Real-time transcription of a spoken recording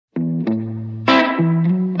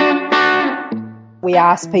We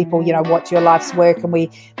ask people, what's your life's work? And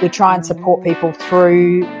we try and support people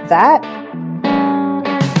through that.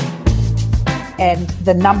 And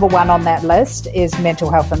the number one on that list is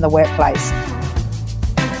mental health in the workplace.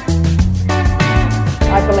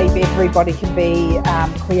 I believe everybody can be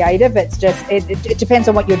creative. It's just, it depends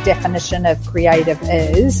on what your definition of creative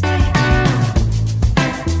is.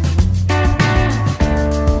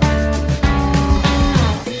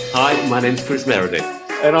 Hi, my name's Chris Meredith.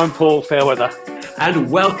 And I'm Paul Fairweather.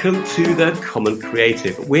 And welcome to The Common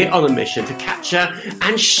Creative. We're on a mission to capture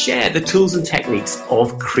and share the tools and techniques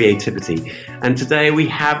of creativity. And today we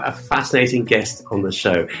have a fascinating guest on the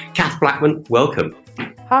show. Kath Blackham, welcome.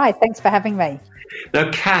 Hi, thanks for having me.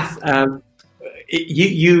 Now, Kath,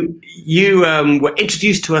 you were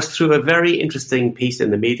introduced to us through a very interesting piece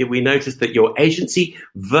in the media. We noticed that your agency,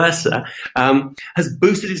 Versa, has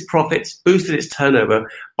boosted its profits, boosted its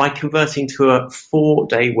turnover by converting to a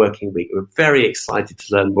 4-day working week. We're very excited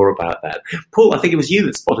to learn more about that. Paul, I think it was you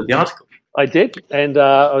that spotted the article. I did, and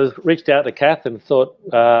I reached out to Kath and thought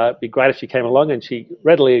it'd be great if she came along, and she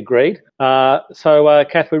readily agreed. So,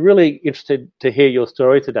 Kath, we're really interested to hear your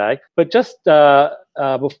story today. But just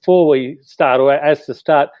before we start, or as to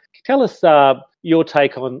start, tell us your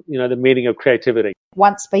take on the meaning of creativity.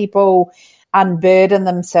 Once people unburden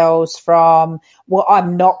themselves from, well,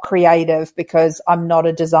 I'm not creative because I'm not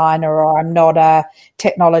a designer or I'm not a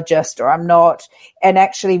technologist or I'm not, and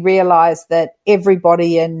actually realize that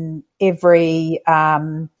everybody in every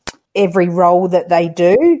role that they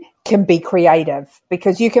do can be creative,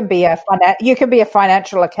 because you can be a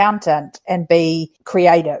financial accountant and be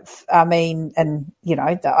creative. I mean, and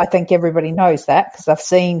I think everybody knows that because I've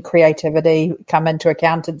seen creativity come into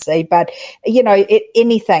accountancy. But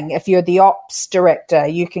anything, if you're the ops director,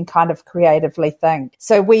 you can kind of creatively think.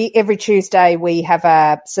 So every Tuesday we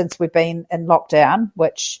have since we've been in lockdown,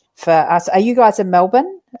 which for us, are you guys in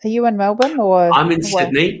Melbourne? Are you in Melbourne or? I'm in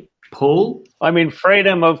Sydney. Paul? I'm in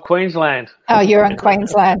freedom of Queensland. Oh, you're in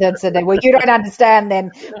Queensland, incident. Well, you don't understand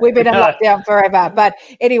then. We've been in lockdown forever. But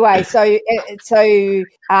anyway, so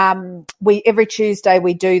we every Tuesday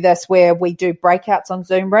we do this where we do breakouts on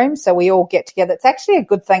Zoom rooms. So we all get together. It's actually a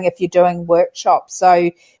good thing if you're doing workshops.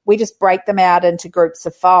 So we just break them out into groups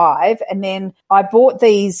of 5. And then I bought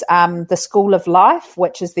these, the School of Life,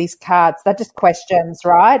 which is these cards. They're just questions,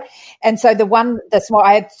 right? And so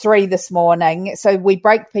I had 3 this morning. So we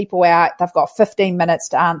break people out. They've got 15 minutes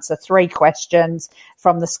to answer 3 questions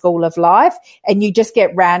from the School of Life, and you just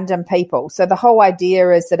get random people. So the whole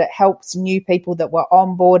idea is that it helps new people that were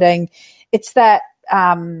onboarding. It's that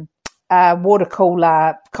water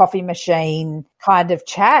cooler, coffee machine kind of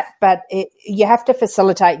chat, but you have to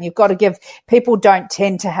facilitate, and you've got to give people don't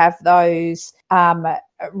tend to have those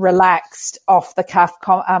relaxed off the cuff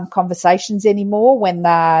conversations anymore when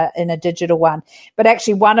they're in a digital one. But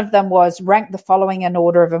actually one of them was rank the following in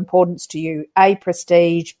order of importance to you: A,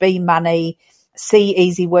 prestige; B, money; C,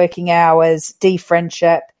 easy working hours; D,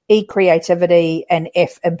 friendship; E, creativity; and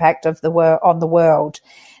F, impact of on the world.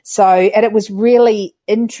 So, and it was really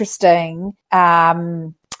interesting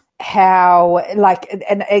how,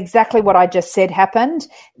 and exactly what I just said happened.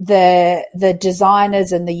 The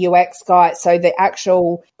designers and the UX guys, so the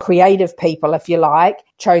actual creative people, if you like,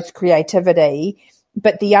 chose creativity,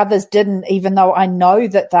 but the others didn't, even though I know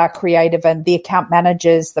that they're creative, and the account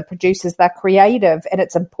managers, the producers, they're creative and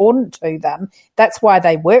it's important to them. That's why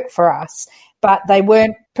they work for us. But they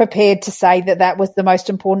weren't prepared to say that that was the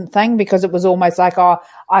most important thing, because it was almost like, oh,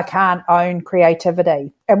 I can't own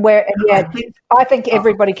creativity. I think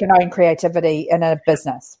everybody can own creativity in a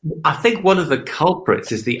business. I think one of the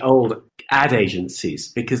culprits is the old ad agencies,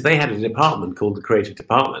 because they had a department called the creative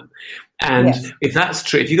department. And yes, if that's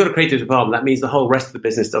true, if you've got a creative department, that means the whole rest of the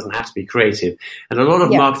business doesn't have to be creative. And a lot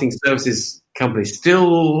of marketing services companies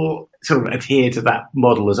still sort of adhere to that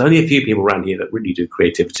model. There's only a few people around here that really do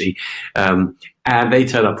creativity, and they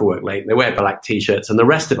turn up for work late, and they wear black T-shirts, and the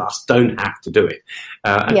rest of us don't have to do it.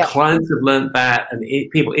 And clients have learned that, and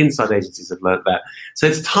people inside agencies have learned that. So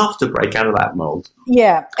it's tough to break out of that mold.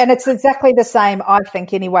 Yeah, and it's exactly the same, I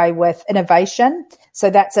think, anyway, with innovation. So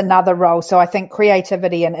that's another role. So I think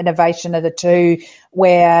creativity and innovation are the two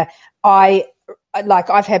where I've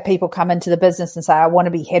had people come into the business and say, I want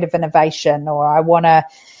to be head of innovation, or I want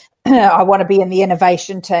to be in the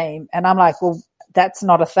innovation team. And I'm like, well, that's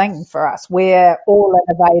not a thing for us. We're all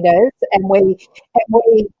innovators, and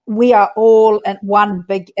we are all in one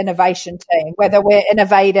big innovation team, whether we're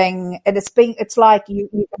innovating, and it's like you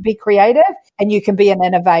can be creative and you can be an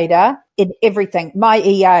innovator, in everything. My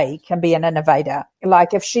EA can be an innovator.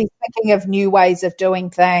 Like if she's thinking of new ways of doing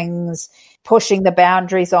things, pushing the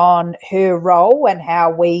boundaries on her role and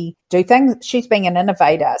how we do things, she's being an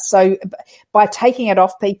innovator. So by taking it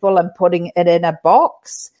off people and putting it in a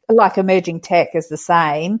box, like emerging tech is the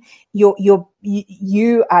same, you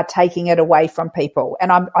are taking it away from people.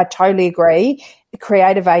 And I totally agree.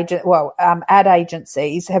 Ad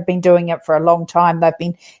agencies have been doing it for a long time. They've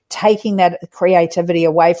been taking that creativity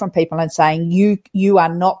away from people and saying, you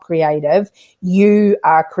are not creative. You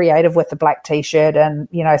are creative with the black t-shirt and,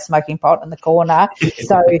 smoking pot in the corner.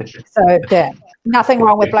 So yeah, nothing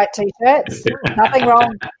wrong with black t-shirts, nothing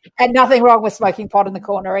wrong with smoking pot in the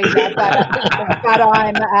corner either.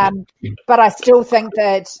 But I still think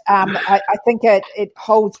that I think it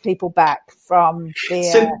holds people back from their.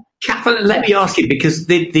 So, Kath, let me ask you, because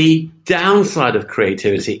the downside of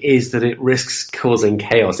creativity is that it risks causing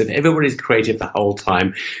chaos. If everybody's creative the whole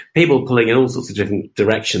time, people pulling in all sorts of different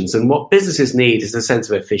directions. And what businesses need is a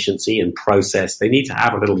sense of efficiency and process. They need to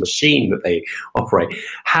have a little machine that they operate.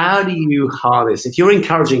 How do you harness, if you're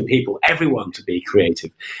encouraging people, everyone to be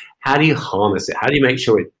creative, how do you harness it? How do you make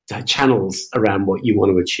sure it channels around what you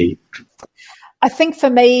want to achieve? I think for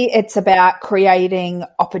me, it's about creating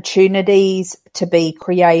opportunities to be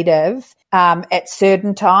creative at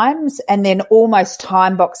certain times, and then almost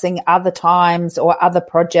time boxing other times or other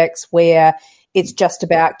projects where it's just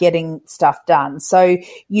about getting stuff done. So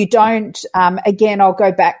you don't, again, I'll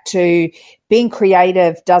go back to being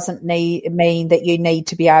creative doesn't mean that you need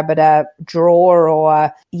to be able to draw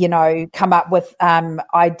or, come up with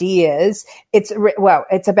ideas. It's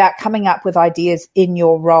about coming up with ideas in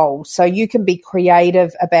your role. So you can be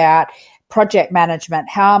creative about project management.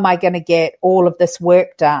 How am I going to get all of this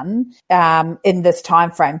work done in this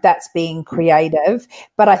time frame? That's being creative.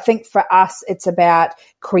 But I think for us, it's about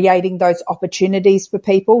creating those opportunities for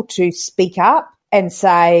people to speak up and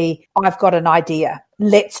say, I've got an idea.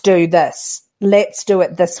 Let's do this. Let's do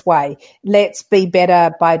it this way. Let's be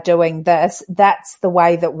better by doing this. That's the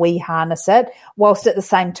way that we harness it. Whilst at the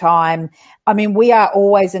same time, we are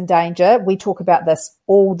always in danger. We talk about this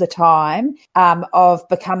all the time of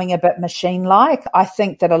becoming a bit machine-like. I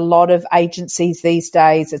think that a lot of agencies these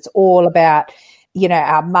days, it's all about,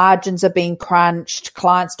 our margins are being crunched.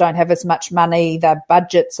 Clients don't have as much money. Their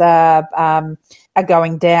budgets are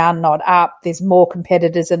going down, not up. There's more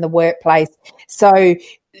competitors in the workplace. So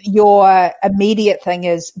your immediate thing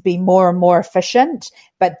is be more and more efficient,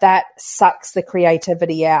 but that sucks the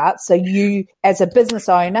creativity out. So you, as a business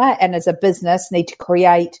owner and as a business, need to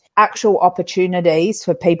create actual opportunities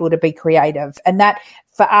for people to be creative. And that,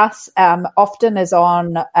 for us, often is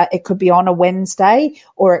on, it could be on a Wednesday,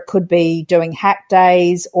 or it could be doing hack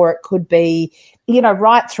days, or it could be,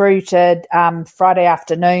 right through to Friday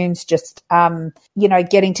afternoons, just,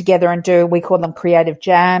 getting together and we call them creative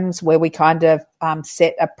jams, where we kind of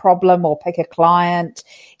set a problem or pick a client,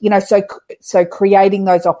 so creating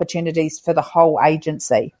those opportunities for the whole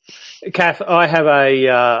agency. Kath, I have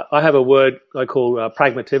a word I call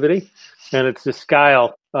pragmativity, and it's the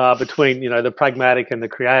scale between the pragmatic and the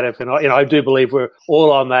creative, and I do believe we're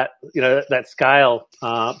all on that that scale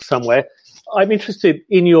somewhere. I'm interested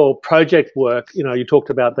in your project work. You talked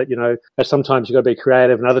about that. Sometimes you've got to be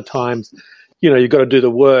creative, and other times, you've got to do the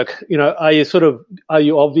work. Are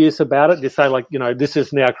you obvious about it? You say this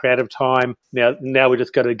is now creative time. Now we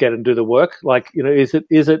just got to get and do the work. Is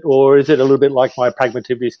it, or is it a little bit like my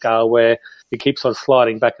pragmativity scale where it keeps on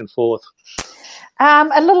sliding back and forth?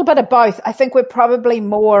 A little bit of both. I think we're probably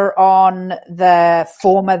more on the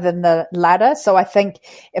former than the latter. So I think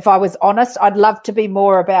if I was honest, I'd love to be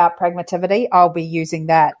more about pragmativity. I'll be using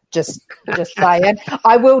that. Just saying.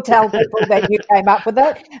 I will tell people that you came up with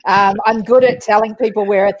it. I'm good at telling people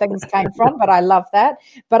where things came from, but I love that.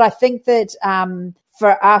 But I think that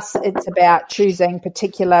for us, it's about choosing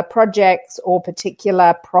particular projects or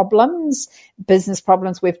particular problems, business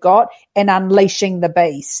problems we've got, and unleashing the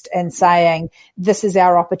beast and saying, this is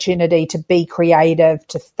our opportunity to be creative,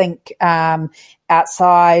 to think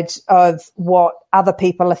outside of what other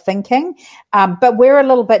people are thinking. But we're a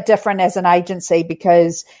little bit different as an agency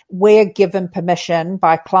because we're given permission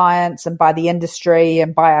by clients and by the industry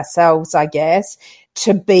and by ourselves, I guess,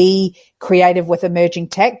 to be creative with emerging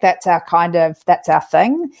tech. That's our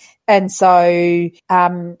thing. And so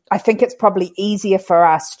I think it's probably easier for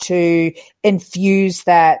us to infuse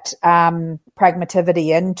that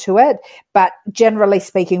pragmativity into it. But generally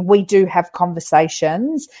speaking, we do have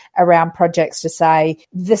conversations around projects to say,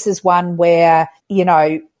 this is one where,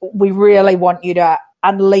 we really want you to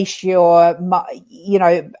unleash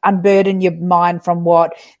unburden your mind from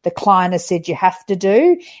what the client has said you have to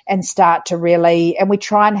do, and start to really, and we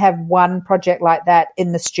try and have one project like that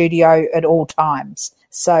in the studio at all times,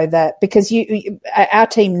 so that, because our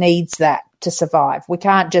team needs that to survive. We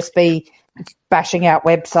can't just be bashing out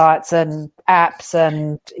websites and apps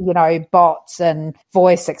and, bots and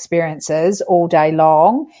voice experiences all day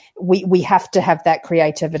long. We have to have that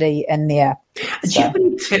creativity in there. Do you have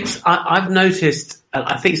any tips? I've noticed, and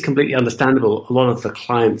I think it's completely understandable, a lot of the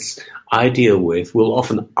clients I deal with will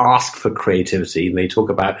often ask for creativity, and they talk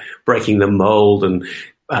about breaking the mold and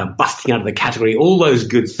busting out of the category, all those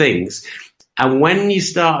good things. And when you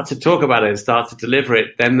start to talk about it and start to deliver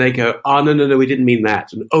it, then they go, oh, no, we didn't mean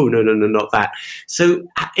that. And oh, no, not that. So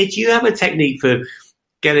do you have a technique for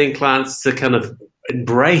getting clients to kind of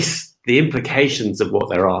embrace the implications of what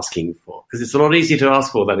they're asking for? Because it's a lot easier to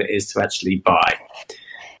ask for than it is to actually buy.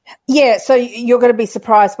 Yeah, so you're going to be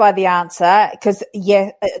surprised by the answer, because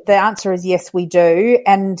the answer is yes, we do,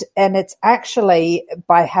 and it's actually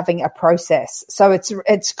by having a process. So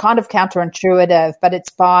it's kind of counterintuitive, but it's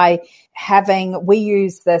by we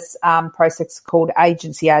use this process called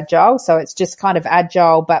Agency Agile. So it's just kind of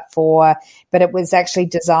agile, but it was actually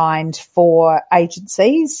designed for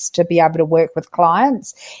agencies to be able to work with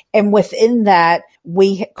clients, and within that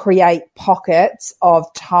we create pockets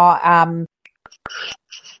of time.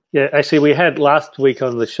 Yeah, actually, we had last week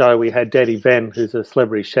on the show, we had Daddy Venn, who's a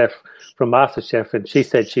celebrity chef from MasterChef, and she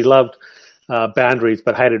said she loved boundaries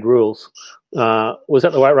but hated rules. Was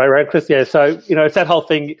that the right way, Chris? Yeah, so, it's that whole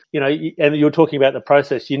thing, and you're talking about the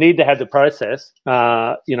process. You need to have the process,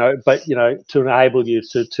 but, to enable you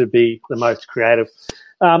to be the most creative.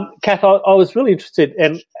 Kath, I was really interested,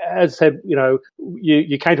 and as I said, you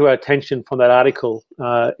came to our attention from that article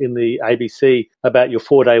in the ABC about your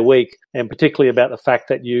 4-day week, and particularly about the fact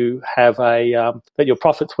that you have that your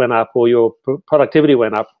profits went up or your productivity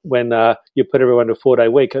went up when you put everyone to a 4-day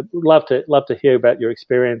week. I'd love to hear about your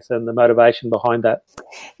experience and the motivation behind that.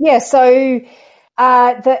 Yeah, so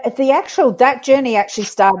that journey actually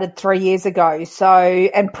started 3 years ago. So,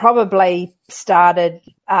 and probably started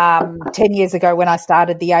 10 years ago when I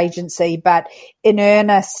started the agency, but in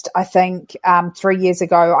earnest, I think 3 years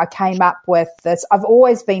ago, I came up with this. I've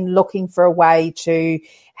always been looking for a way to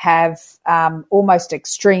have almost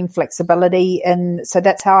extreme flexibility. And so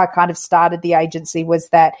that's how I kind of started the agency, was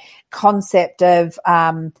that concept of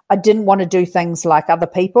I didn't want to do things like other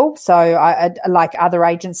people. So I like other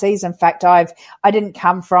agencies. In fact, I didn't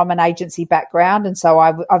come from an agency background. And so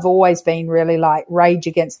I've always been really like rage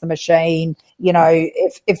against the machine.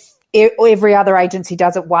 If every other agency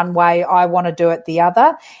does it one way, I want to do it the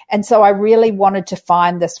other. And so I really wanted to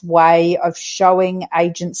find this way of showing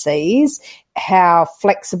agencies how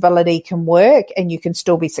flexibility can work and you can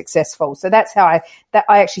still be successful. So that's how I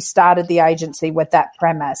actually started the agency, with that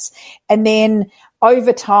premise. And then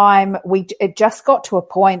over time, it just got to a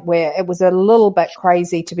point where it was a little bit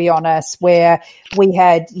crazy, to be honest, where we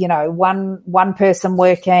had, one person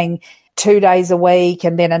working 2 days a week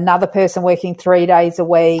and then another person working 3 days a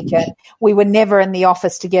week. And we were never in the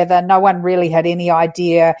office together. No one really had any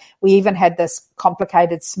idea. We even had this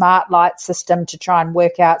complicated smart light system to try and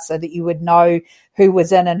work out so that you would know who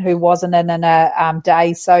was in and who wasn't in a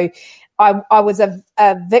day. So I was a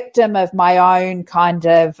victim of my own kind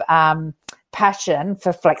of passion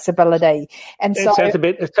for flexibility. And so it sounds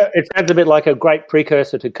a bit like a great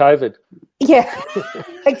precursor to COVID. Yeah,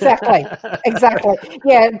 exactly.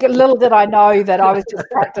 Yeah, little did I know that I was just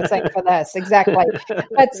practicing for this. Exactly.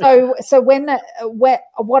 But so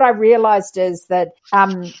what I realized is that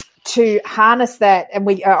to harness that, and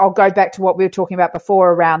I'll go back to what we were talking about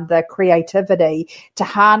before around the creativity, to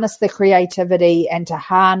harness the creativity and to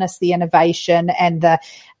harness the innovation and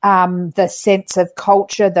the sense of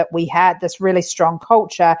culture that we had, this really strong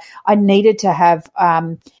culture, I needed to have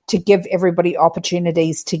to give everybody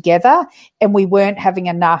opportunities together, and we weren't having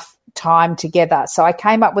enough time together. So I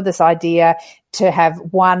came up with this idea to have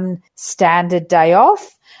one standard day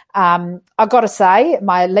off. I got to say,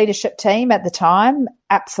 my leadership team at the time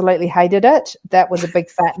absolutely hated it. That was a big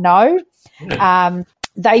fat no.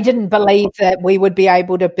 They didn't believe that we would be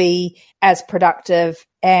able to be as productive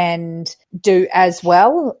and do as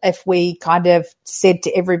well if we kind of said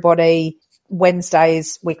to everybody,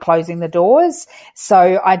 Wednesdays we're closing the doors.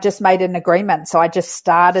 So I just made an agreement. So I just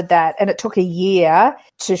started that, and it took a year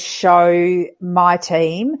to show my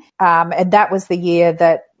team. And that was the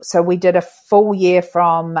year so we did a full year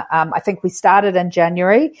from, I think we started in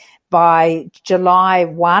January, by July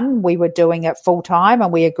 1, we were doing it full time,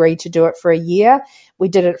 and we agreed to do it for a year. We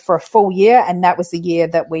did it for a full year, and that was the year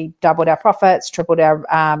that we doubled our profits, doubled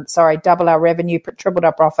our revenue, tripled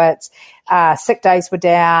our profits. Sick days were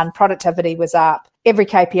down, productivity was up. Every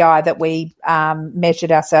KPI that we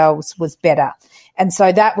measured ourselves was better. And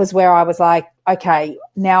so that was where I was like, okay,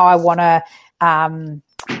 now I want to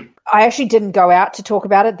I actually didn't go out to talk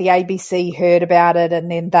about it. The ABC heard about it, and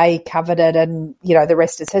then they covered it, and the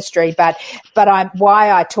rest is history. But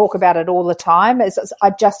why I talk about it all the time is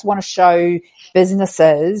I just want to show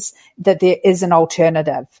businesses that there is an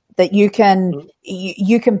alternative, that you can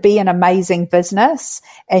be an amazing business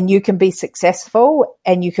and you can be successful,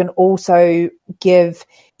 and you can also give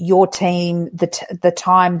your team the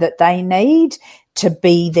time that they need to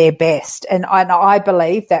be their best. And I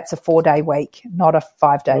believe that's a 4-day week, not a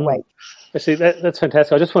 5-day week. See, that's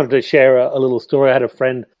fantastic. I just wanted to share a little story. I had a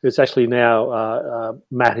friend who's actually now,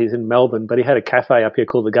 Matt, he's in Melbourne, but he had a cafe up here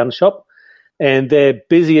called The Gun Shop, and their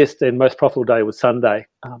busiest and most profitable day was Sunday.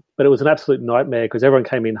 But it was an absolute nightmare because everyone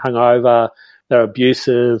came in hungover, they're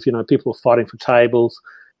abusive, people were fighting for tables.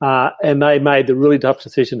 And they made the really tough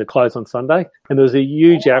decision to close on Sunday. And there was a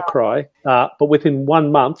huge outcry. But within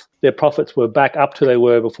 1 month, their profits were back up to they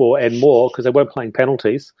were before and more because they weren't paying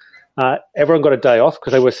penalties. Everyone got a day off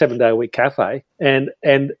because they were a 7-day-a-week cafe. And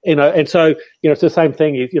so, it's the same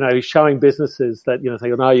thing. Showing businesses that,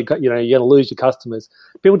 saying, no, you're going to lose your customers.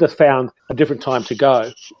 People just found a different time to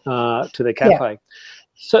go to their cafe. Yeah.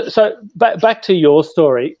 So back to your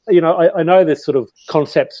story, I know this sort of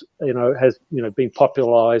concept, has, been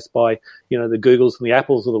popularized by, the Googles and the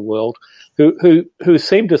Apples of the world who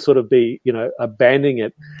seem to sort of be, abandoning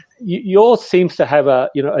it. Yours seems to have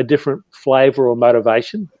a different flavor or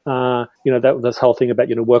motivation, this whole thing about,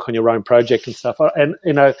 work on your own project and stuff. And,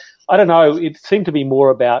 I don't know, it seemed to be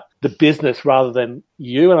more about the business rather than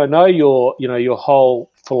you. And I know your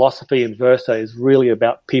whole philosophy in Versa is really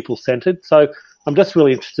about people-centered. So I'm just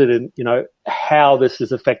really interested in, how this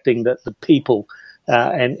is affecting the people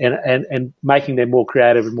and making them more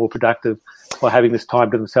creative and more productive by having this time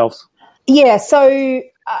to themselves. Yeah, so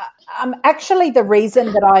actually the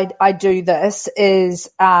reason that I do this is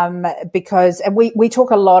because, and we talk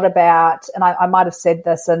a lot about, and I might have said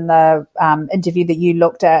this in the interview that you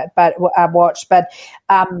looked at, but watched, but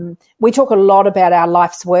we talk a lot about our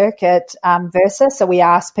life's work at Versa. So we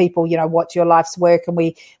ask people, what's your life's work? And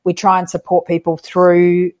we try and support people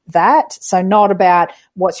through that. So not about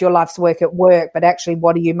what's your life's work at work, but actually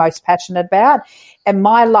what are you most passionate about? And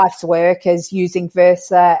my life's work is using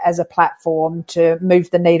Versa as a platform to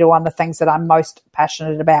move the needle on the things that I'm most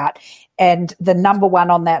passionate about. And the number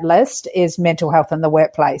one on that list is mental health in the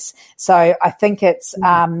workplace. So I think it's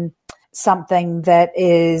something that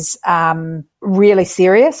is really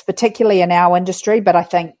serious, particularly in our industry, but I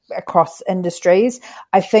think across industries.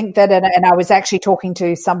 I think that, and I was actually talking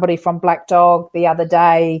to somebody from Black Dog the other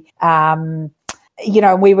day,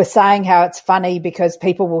 we were saying how it's funny because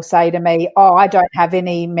people will say to me, oh, I don't have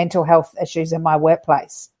any mental health issues in my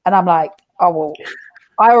workplace. And I'm like, oh, well,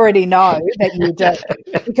 I already know that you do,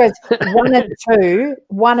 because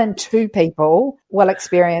one in two people will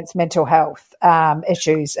experience mental health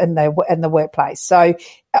issues in the workplace. So,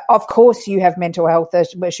 of course, you have mental health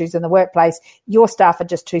issues in the workplace. Your staff are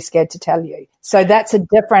just too scared to tell you. So that's a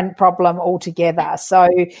different problem altogether. So,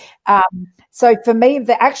 so for me,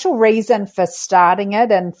 the actual reason for starting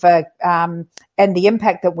it and for and the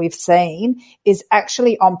impact that we've seen is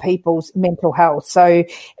actually on people's mental health. So,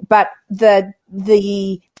 but the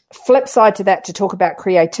flip side to that, to talk about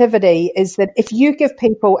creativity, is that if you give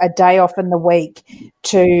people a day off in the week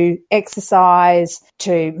to exercise,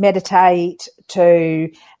 to meditate, to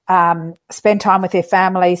spend time with their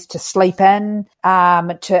families, to sleep in,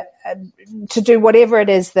 to do whatever it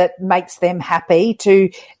is that makes them happy, to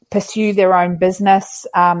pursue their own business,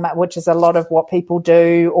 which is a lot of what people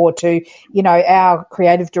do, or to, our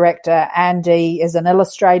creative director, Andy, is an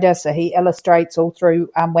illustrator, so he illustrates all through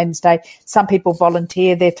Wednesday. Some people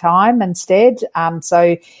volunteer their time instead.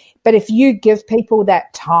 But if you give people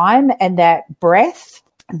that time and that breath,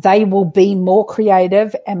 they will be more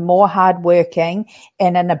creative and more hardworking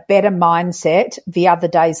and in a better mindset the other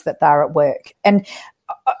days that they're at work. And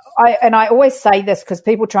I always say this because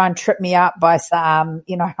people try and trip me up by,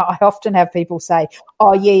 I often have people say,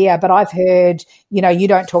 oh, yeah, but I've heard, you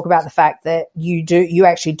don't talk about the fact that you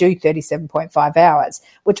actually do 37.5 hours,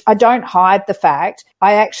 which I don't hide the fact.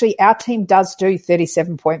 Our team does do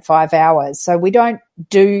 37.5 hours. So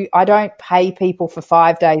I don't pay people for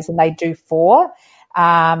 5 days and they do 4.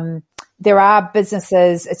 There are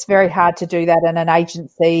businesses, it's very hard to do that in an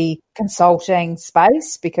agency consulting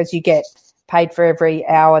space because you get paid for every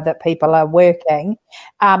hour that people are working.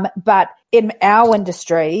 But in our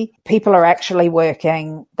industry, people are actually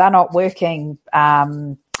working. They're not working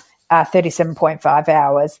 37.5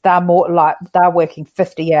 hours. They're working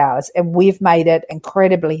 50 hours, and we've made it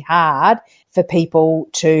incredibly hard for people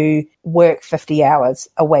to work 50 hours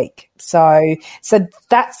a week. So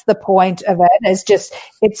that's the point of it. Is just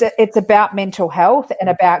it's about mental health and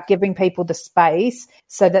about giving people the space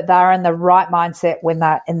so that they're in the right mindset when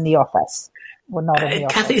they're in the office. Well, not in the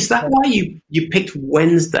office. Kath, is that why you picked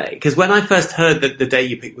Wednesday? Because when I first heard that the day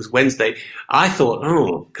you picked was Wednesday, I thought,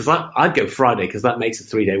 because I'd go Friday because that makes a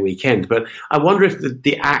 3-day weekend. But I wonder if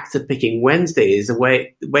the act of picking Wednesday is a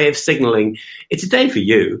way of signalling it's a day for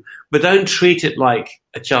you, but don't treat it like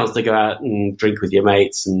a chance to go out and drink with your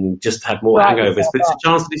mates and just have more hangovers. But it's a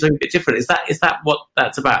chance to do something a bit different. Is that what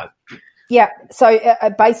that's about? Yeah. So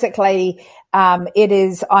basically, it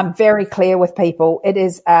is. I'm very clear with people. It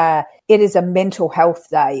is a mental health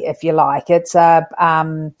day, if you like. It's a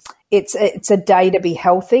day to be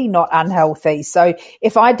healthy, not unhealthy. So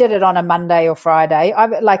if I did it on a Monday or Friday,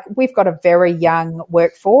 we've got a very young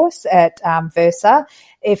workforce at Versa.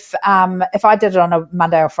 If I did it on a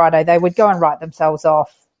Monday or Friday, they would go and write themselves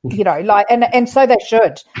off. And so they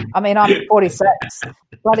should. I mean, I'm 46.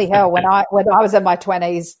 Bloody hell! When I was in my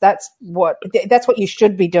 20s, that's what you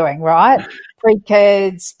should be doing, right?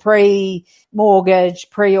 Pre-kids, pre-mortgage,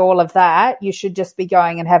 pre-all of that. You should just be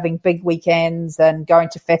going and having big weekends and going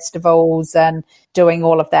to festivals and doing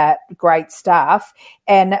all of that great stuff.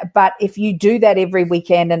 But if you do that every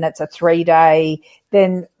weekend and it's a 3-day,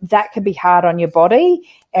 then that can be hard on your body.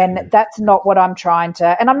 And that's not what I'm trying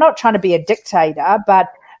to. And I'm not trying to be a dictator, but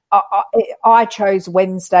I chose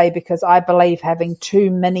Wednesday because I believe having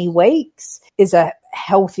too many weeks is a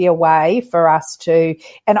healthier way for us to,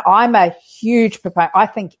 and I'm a huge proponent. I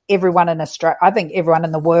think everyone in Australia, I think everyone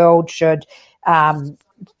in the world should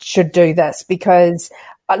do this because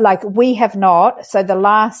we have not. So the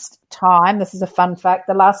last time, this is a fun fact,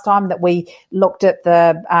 the last time that we looked at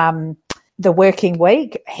the working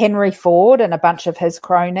week, Henry Ford and a bunch of his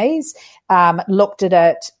cronies looked at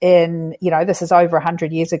it in, this is over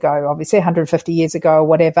 100 years ago, obviously 150 years ago or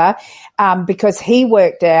whatever, because he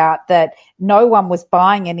worked out that no one was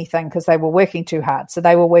buying anything because they were working too hard. So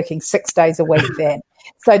they were working 6 days a week then.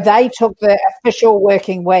 So they took the official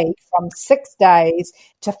working week from 6 days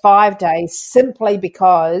to 5 days simply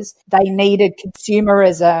because they needed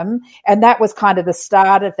consumerism. And that was kind of the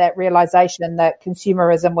start of that realization that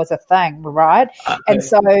consumerism was a thing, right? And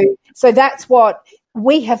so that's what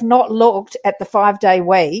we have not looked at the 5-day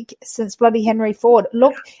week since bloody Henry Ford.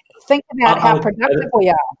 Think about how productive we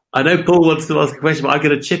are. I know Paul wants to ask a question, but I'm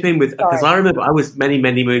going to chip in with, because I remember I was many,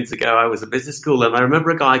 many moons ago, I was at business school, and I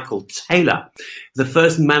remember a guy called Taylor, the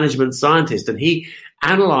first management scientist, and he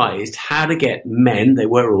analyzed how to get men, they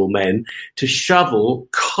were all men, to shovel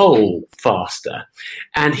coal faster.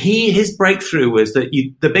 And his breakthrough was that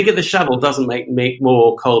the bigger the shovel doesn't make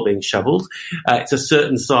more coal being shoveled. It's a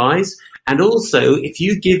certain size. And also, if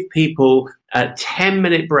you give people a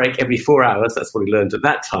 10-minute break every 4 hours, that's what he learned at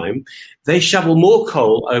that time, they shovel more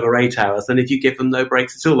coal over 8 hours than if you give them no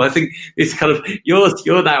breaks at all. I think it's kind of, you're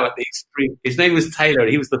now at the extreme. His name was Taylor,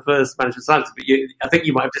 and he was the first management scientist, but I think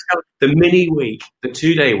you might have discovered the mini week, the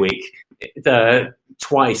 2-day week,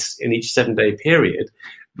 twice in each 7-day period.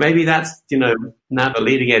 Maybe that's, now the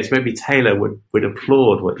leading edge. Maybe Taylor would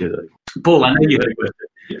applaud what you're doing. Paul, I know you had a question.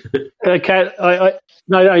 Kath,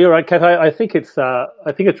 no, you're right, Kath. I think it's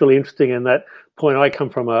really interesting in that point. I come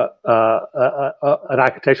from an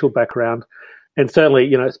architectural background, and certainly,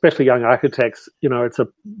 especially young architects, it's a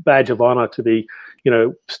badge of honour to be,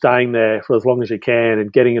 staying there for as long as you can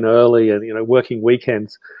and getting in early and working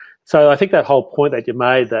weekends. So I think that whole point that you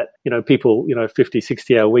made that, people, 50,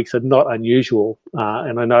 60-hour weeks are not unusual,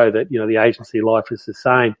 and I know that the agency life is the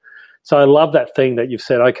same. So I love that thing that you've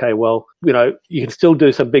said, okay, well, you can still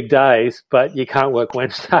do some big days, but you can't work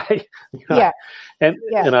Wednesday. Yeah. And,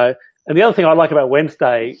 and the other thing I like about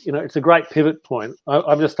Wednesday, it's a great pivot point.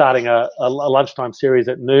 I'm just starting a lunchtime series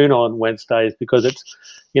at noon on Wednesdays because it's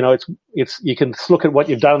you can look at what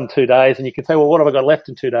you've done in 2 days and you can say, well, what have I got left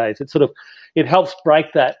in 2 days? It's sort of, it helps break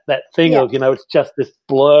that thing of, it's just this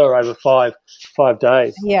blur over 5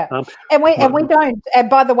 days. Yeah. And we don't, and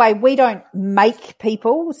by the way, we don't make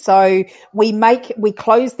people. So we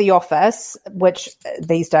close the office, which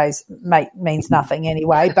these days means nothing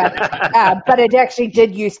anyway, but it actually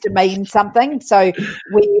did used to mean something. So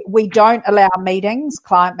we don't allow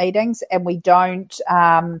client meetings, and we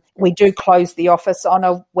do close the office on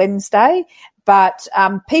a Wednesday. But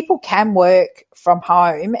people can work from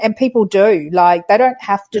home, and people do. They don't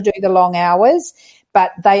have to do the long hours,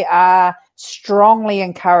 but they are strongly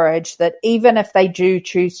encouraged that even if they do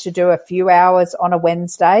choose to do a few hours on a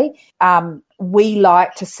Wednesday, we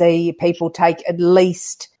like to see people take at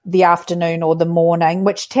least the afternoon or the morning,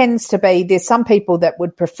 which tends to be, there's some people that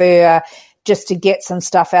would prefer just to get some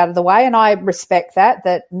stuff out of the way. And I respect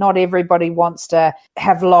that not everybody wants to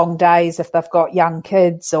have long days if they've got young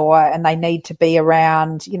kids and they need to be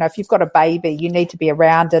around, if you've got a baby, you need to be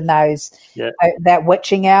around in those, that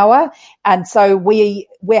witching hour. And so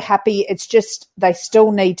we're happy. It's just, they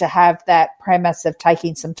still need to have that premise of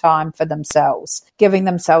taking some time for themselves, giving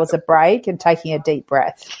themselves a break and taking a deep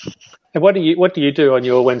breath. And what do you do on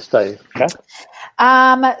your Wednesday, Kath?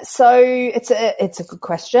 So it's a good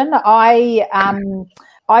question.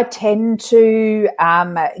 I tend to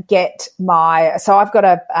so I've got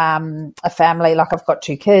a family, like I've got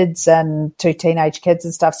 2 kids and 2 teenage kids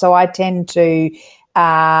and stuff. So I tend to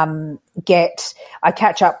I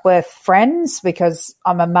catch up with friends because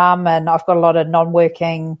I'm a mum and I've got a lot of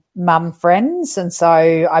non-working mum friends. And so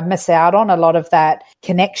I miss out on a lot of that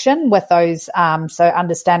connection with those, so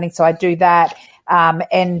understanding. So I do that.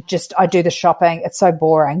 And just I do the shopping. It's so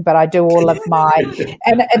boring, but I do all of my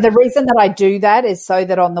and the reason that I do that is so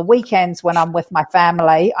that on the weekends when I'm with my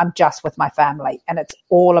family, I'm just with my family and it's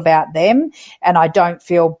all about them and I don't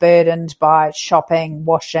feel burdened by shopping,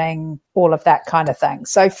 washing, all of that kind of thing.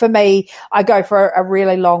 So for me, I go for a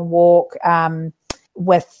really long walk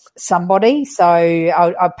with somebody. So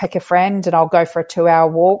I'll pick a friend and I'll go for a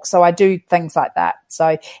 2-hour walk. So I do things like that.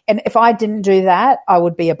 So, and if I didn't do that, I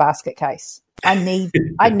would be a basket case. I need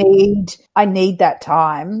that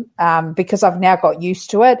time because I've now got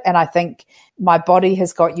used to it, and I think my body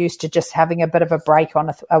has got used to just having a bit of a break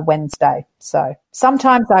on a Wednesday. So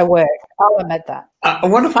sometimes I work. I'll admit that. I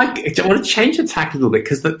want to change the tack a little bit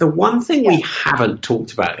because the one thing we haven't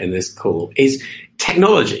talked about in this call is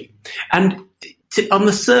technology. And on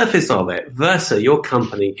the surface of it, Versa, your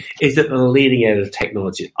company, is at the leading edge of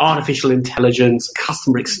technology, artificial intelligence,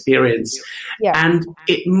 customer experience. Yeah. And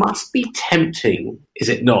it must be tempting, is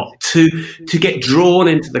it not, to get drawn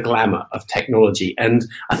into the glamour of technology. And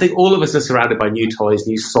I think all of us are surrounded by new toys,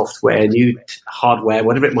 new software, new hardware,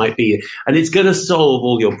 whatever it might be. And it's going to solve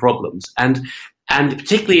all your problems. And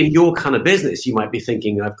particularly in your kind of business, you might be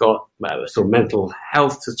thinking, I've got sort of mental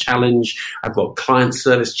health challenge, I've got client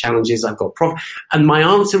service challenges, I've got profit. And my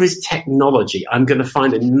answer is technology. I'm going to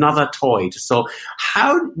find another toy to solve.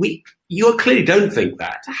 You clearly don't think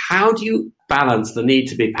that. How do you balance the need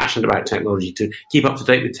to be passionate about technology, to keep up to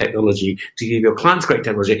date with technology, to give your clients great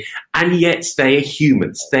technology, and yet stay a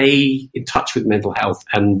human, stay in touch with mental health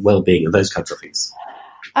and well-being and those kinds of things?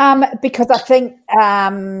 Because I think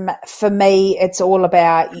for me, it's all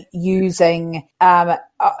about using,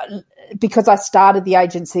 because I started the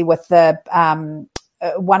agency with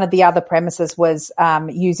one of the other premises was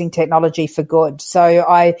using technology for good. So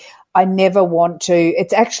I never want to,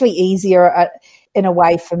 it's actually easier in a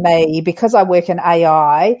way for me because I work in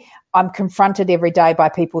AI. I'm confronted every day by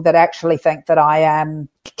people that actually think that I am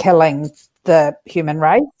killing the human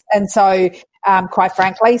race. And so, quite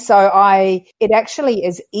frankly, it actually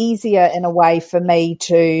is easier in a way for me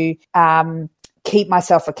to keep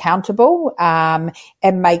myself accountable and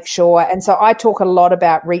make sure. And so I talk a lot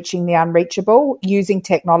about reaching the unreachable, using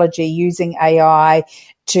technology, using AI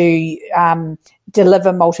to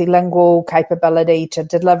deliver multilingual capability, to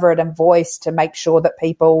deliver it in voice, to make sure that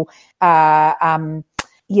people don't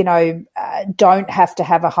have to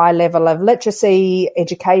have a high level of literacy,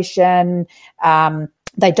 education.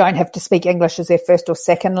 They don't have to speak English as their first or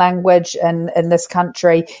second language in this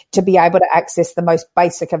country to be able to access the most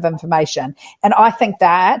basic of information. And I think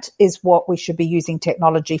that is what we should be using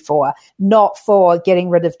technology for, not for getting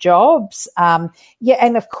rid of jobs. And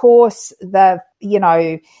of course,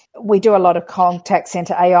 we do a lot of contact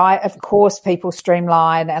center AI. Of course, people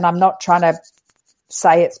streamline, and I'm not trying to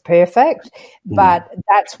say it's perfect, but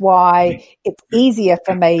that's why it's easier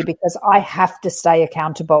for me because I have to stay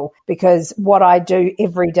accountable because what I do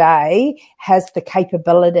every day has the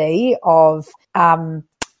capability of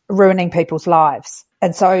ruining people's lives.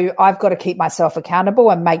 And so I've got to keep myself accountable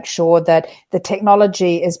and make sure that the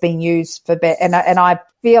technology is being used for better. And I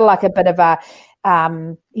feel like a bit of a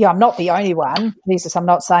I'm not the only one. Jesus, I'm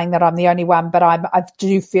not saying that I'm the only one, but I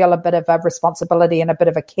do feel a bit of a responsibility and a bit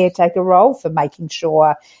of a caretaker role for making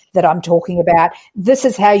sure that I'm talking about this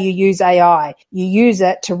is how you use AI. You use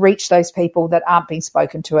it to reach those people that aren't being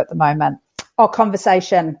spoken to at the moment.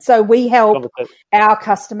 Conversation. So we help our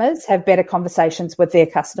customers have better conversations with their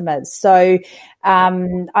customers. So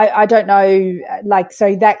I don't know,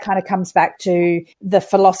 so that kind of comes back to the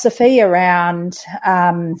philosophy around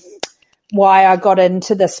why I got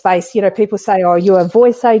into the space. People say, "Oh, are you a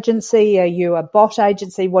voice agency? Are you a bot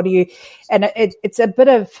agency? What are you?" And it's a bit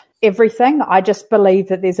of everything. I just believe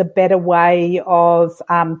that there's a better way of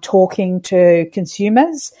talking to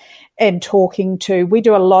consumers and we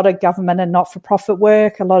do a lot of government and not-for-profit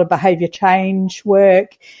work, a lot of behaviour change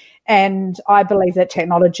work, and I believe that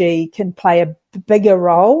technology can play a bigger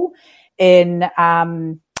role in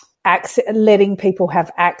letting people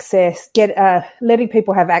have access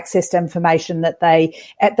to information that they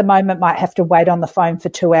at the moment might have to wait on the phone for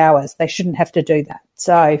 2 hours. They shouldn't have to do that.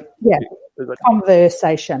 So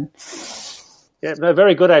conversation. Yeah, no,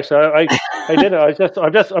 very good. Actually, I did it.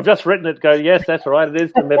 I've just written it. Go, yes, that's right. It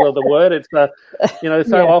is the middle of the word. It's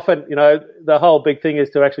often the whole big thing is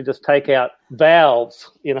to actually just take out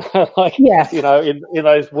vowels. In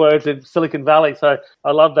those words in Silicon Valley. So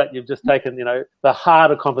I love that you've just taken the heart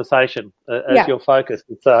of conversation as your focus.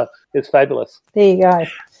 It's fabulous. There you go.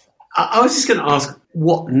 I was just going to ask,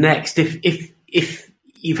 what next? If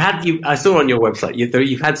you've had I saw on your website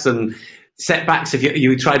you've had some setbacks. If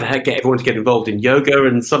you tried to get everyone to get involved in yoga,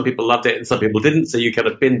 and some people loved it and some people didn't, so you kind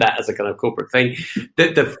of binned that as a kind of corporate thing.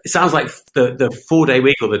 It sounds like the 4-day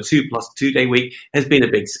week or the 2+2 day week has been a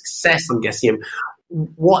big success, I'm guessing.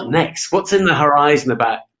 What next? What's in the horizon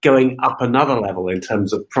about going up another level in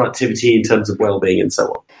terms of productivity, in terms of well-being and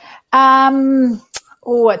so on?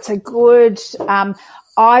 It's a good...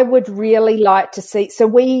 I would really like to see... So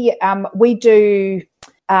we do...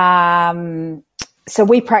 So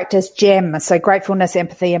we practice GEM, so gratefulness,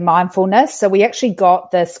 empathy, and mindfulness. So we actually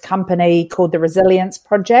got this company called the Resilience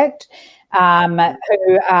Project, who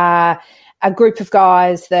are a group of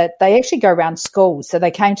guys that they actually go around schools. So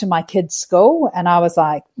they came to my kids' school, and I was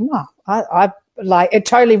like, I it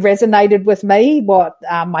totally resonated with me what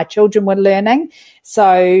my children were learning.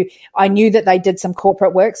 So I knew that they did some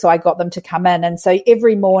corporate work, so I got them to come in. And so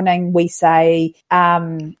every morning we say,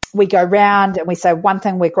 we go round and we say one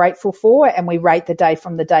thing we're grateful for, and we rate the day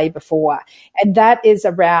from the day before. And that is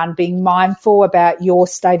around being mindful about your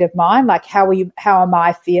state of mind, like how am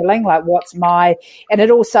I feeling, like and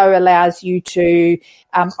it also allows you to,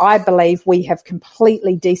 I believe we have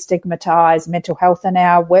completely destigmatized mental health in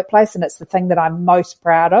our workplace, and it's the thing that I'm most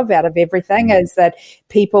proud of out of everything, is that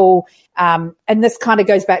people, and this kind of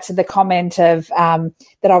goes back to the comment of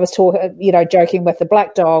that I was joking with the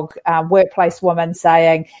black dog workplace woman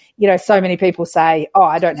saying, so many people say, "Oh,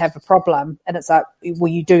 I don't have a problem," and it's like,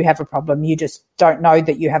 well, you do have a problem. You just don't know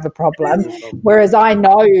that you have a problem. Whereas I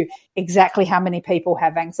know exactly how many people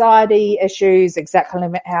have anxiety issues, exactly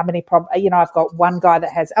how many problems. I've got one guy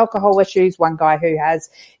that has alcohol issues, one guy who has,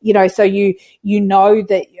 so you know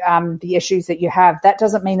that the issues that you have. That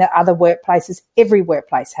doesn't mean that other workplaces, every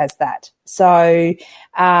workplace has that. So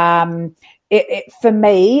for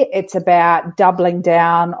me, it's about doubling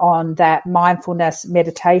down on that mindfulness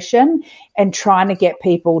meditation and trying to get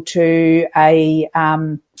people to a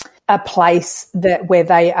place where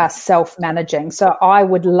they are self-managing. So I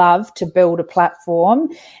would love to build a platform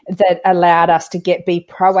that allowed us to be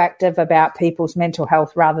proactive about people's mental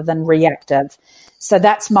health rather than reactive. So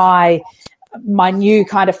that's my new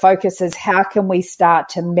kind of focus, is how can we start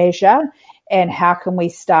to measure and how can we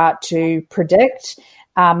start to predict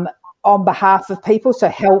on behalf of people, so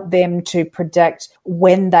help them to predict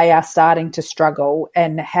when they are starting to struggle,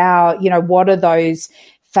 and how, what are those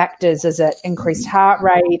factors? Is it increased heart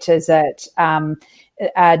rate? Is it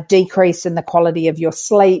a decrease in the quality of your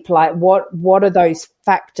sleep? Like what are those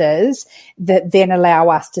factors that then allow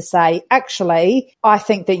us to say, actually, I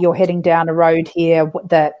think that you're heading down a road here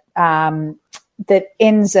that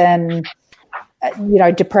ends in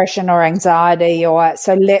depression or anxiety,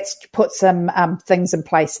 so let's put some things in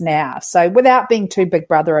place now. So without being too big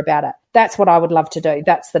brother about it, that's what I would love to do.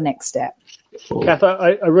 That's the next step. Kath,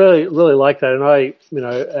 I really, really like that. And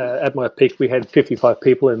at my peak, we had 55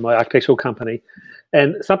 people in my architectural company.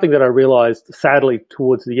 And something that I realized, sadly,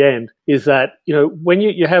 towards the end is that, when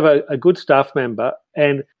you have a good staff member,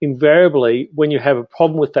 and invariably when you have a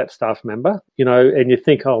problem with that staff member, and you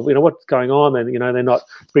think, what's going on? And, they're not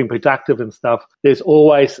being productive and stuff. There's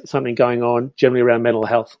always something going on generally around mental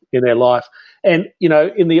health in their life. And,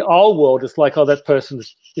 in the old world, it's like, that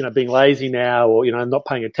person's, being lazy now, or, not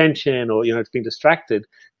paying attention, or, it's being distracted.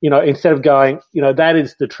 Instead of going, that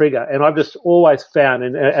is the trigger. And I've just always found,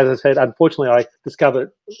 and as I said, unfortunately, I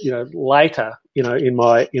discovered, later, in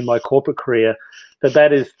my corporate career,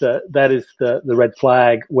 that is the red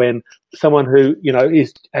flag, when someone who,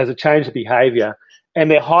 has a change of behaviour, and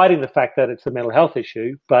they're hiding the fact that it's a mental health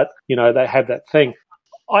issue, but, they have that thing.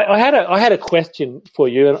 I had a question for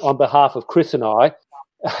you on behalf of Chris and I,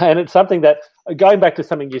 and it's something that going back to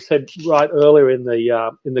something you said right earlier in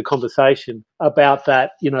the conversation about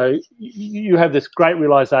that, you have this great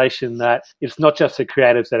realization that it's not just the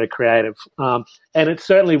creatives that are creative, and it's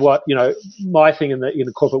certainly what my thing in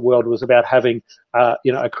the corporate world was about having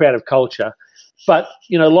a creative culture. But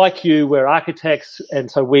like you, we're architects, and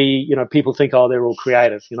so we people think, oh, they're all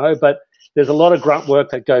creative, but there's a lot of grunt work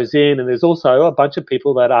that goes in, and there's also a bunch of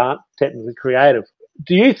people that aren't technically creative.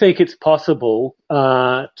 Do you think it's possible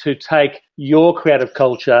to take your creative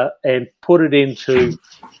culture and put it into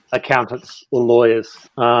accountants or lawyers?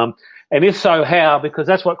 And if so, how? Because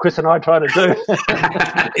that's what Chris and I try to do.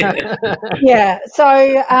 Yeah.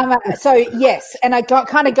 So yes, and it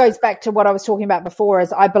kind of goes back to what I was talking about before.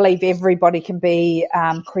 Is I believe everybody can be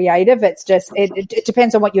creative. It's just it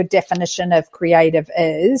depends on what your definition of creative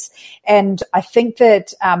is. And I think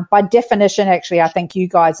that by definition, actually, I think you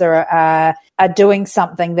guys are doing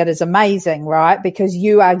something that is amazing, right? Because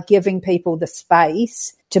you are giving people the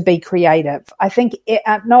space to be creative. I think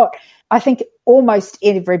almost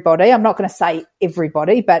everybody, I'm not going to say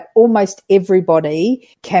everybody, but almost everybody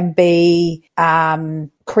can be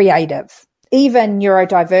creative. Even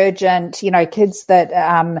neurodivergent, kids that,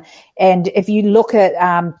 and if you look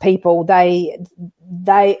at people,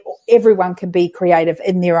 everyone can be creative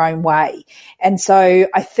in their own way. And so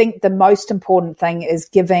I think the most important thing is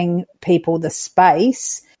giving people the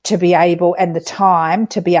space to be able and the time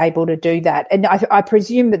to be able to do that. And I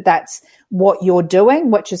presume that that's what you're doing,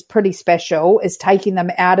 which is pretty special, is taking them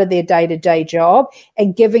out of their day-to-day job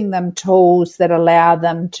and giving them tools that allow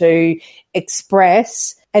them to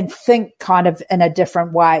express and think kind of in a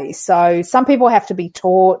different way. So some people have to be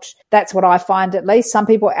taught. That's what I find, at least. Some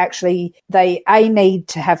people actually, they need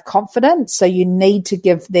to have confidence. So you need to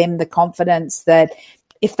give them the confidence that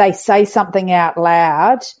if they say something out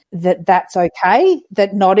loud, that's okay,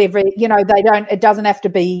 that not every, it doesn't have to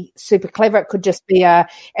be super clever. It could just be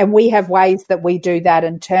and we have ways that we do that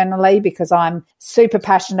internally, because I'm super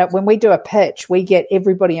passionate. When we do a pitch, we get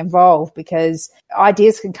everybody involved because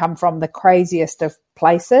ideas can come from the craziest of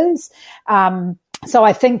places. So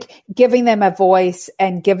I think giving them a voice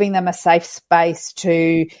and giving them a safe space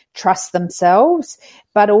to trust themselves,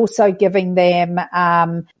 but also giving them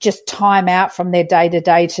just time out from their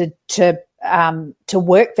day-to-day to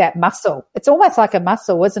work that muscle. It's almost like a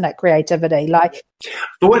muscle, isn't it, creativity? Like,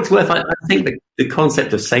 for what it's worth, I think the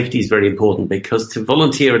concept of safety is very important, because to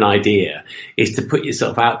volunteer an idea is to put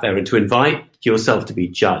yourself out there and to invite yourself to be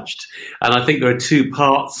judged. And I think there are two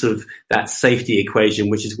parts of that safety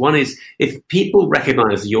equation, which is, one is, if people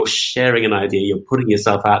recognize that you're sharing an idea, you're putting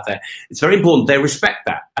yourself out there, it's very important they respect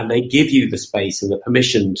that and they give you the space and the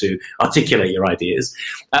permission to articulate your ideas.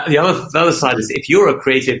 The other side is, if you're a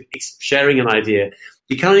creative sharing an idea,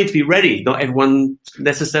 you kind of need to be ready. Not everyone's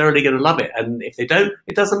necessarily going to love it. And if they don't,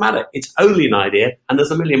 it doesn't matter. It's only an idea and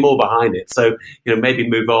there's a million more behind it. So, maybe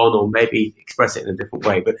move on or maybe express it in a different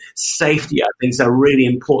way. But safety, I think, is a really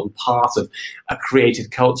important part of a creative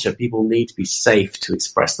culture. People need to be safe to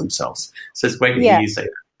express themselves. So it's great to hear you say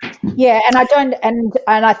that. Yeah, and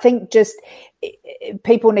I think just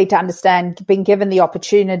people need to understand being given the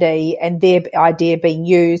opportunity and their idea being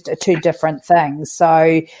used are two different things. So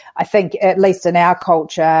I think, at least in our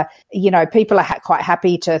culture, people are quite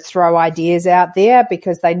happy to throw ideas out there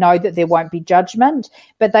because they know that there won't be judgment,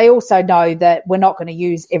 but they also know that we're not going to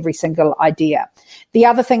use every single idea. The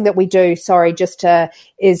other thing that we do,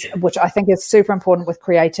 which I think is super important with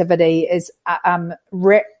creativity, is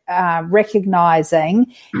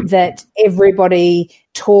recognizing that everybody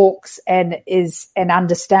talks and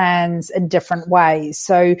understands in different ways.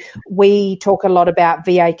 So we talk a lot about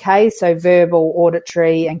VAK, so verbal,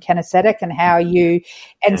 auditory, and kinesthetic, and how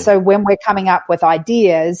so when we're coming up with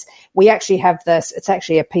ideas, we actually have this, it's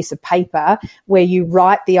actually a piece of paper where you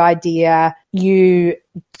write the idea, you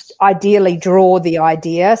ideally draw the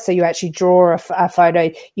idea. So you actually draw a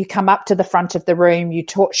photo, you come up to the front of the room, you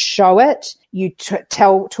show it, you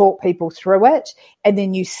talk people through it, and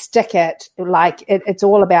then you stick it, like it's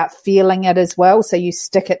all about feeling it as well. So you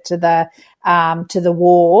stick it to the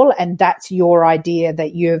wall, and that's your idea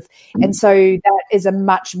that and so that is a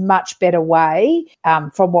much, much better way,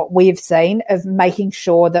 from what we've seen, of making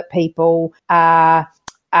sure that people are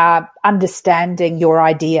understanding your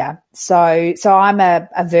idea. So I'm a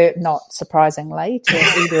vert, not surprisingly to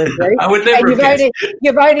either of you. I would never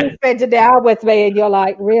you've only spent an hour with me and you're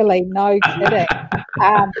like, really? No kidding.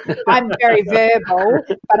 I'm very verbal,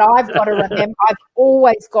 but I've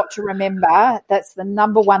always got to remember, that's the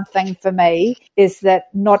number one thing for me, is that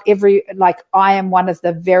I am one of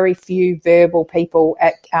the very few verbal people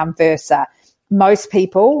at Versa. Most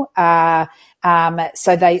people are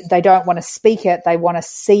So they don't want to speak it. They want to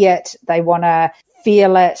see it. They want to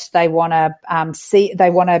feel it. They want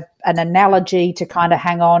to an analogy to kind of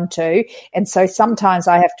hang on to. And so sometimes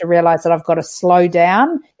I have to realize that I've got to slow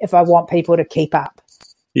down if I want people to keep up.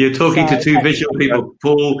 You're talking to two visual people.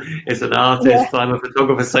 Paul is an artist, I'm a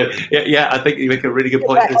photographer. So, I think you make a really good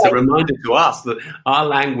point. It's a reminder to us that our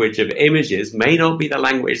language of images may not be the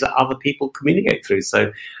language that other people communicate through.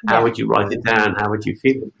 So how would you write it down? How would you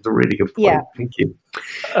feel it? It's a really good point. Yeah. Thank you.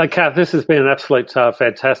 Kath, this has been an absolute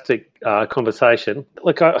fantastic conversation.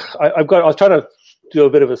 Look, I was trying to do a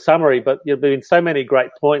bit of a summary, but there have been so many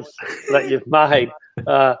great points that you've made.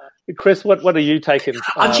 Chris, what are you taking?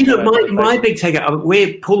 My big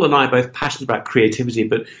takeout, Paul and I are both passionate about creativity,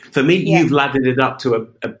 but for me, you've laddered it up to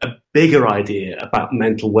a bigger idea about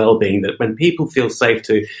mental well-being, that when people feel safe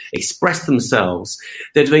to express themselves,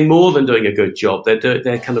 they're doing more than doing a good job. They're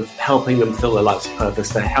kind of helping them fill their life's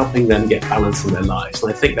purpose. They're helping them get balance in their lives.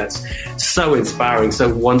 And I think that's so inspiring,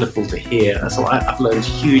 so wonderful to hear. So I've learned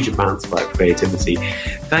huge amounts about creativity.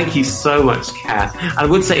 Thank you so much, Kath. And I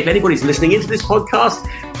would say, if anybody's listening into this podcast,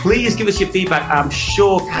 please give us your feedback. I'm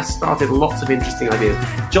sure Kath started lots of interesting ideas.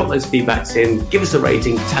 Jot those feedbacks in, give us a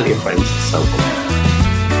rating, tell your friends, and so on.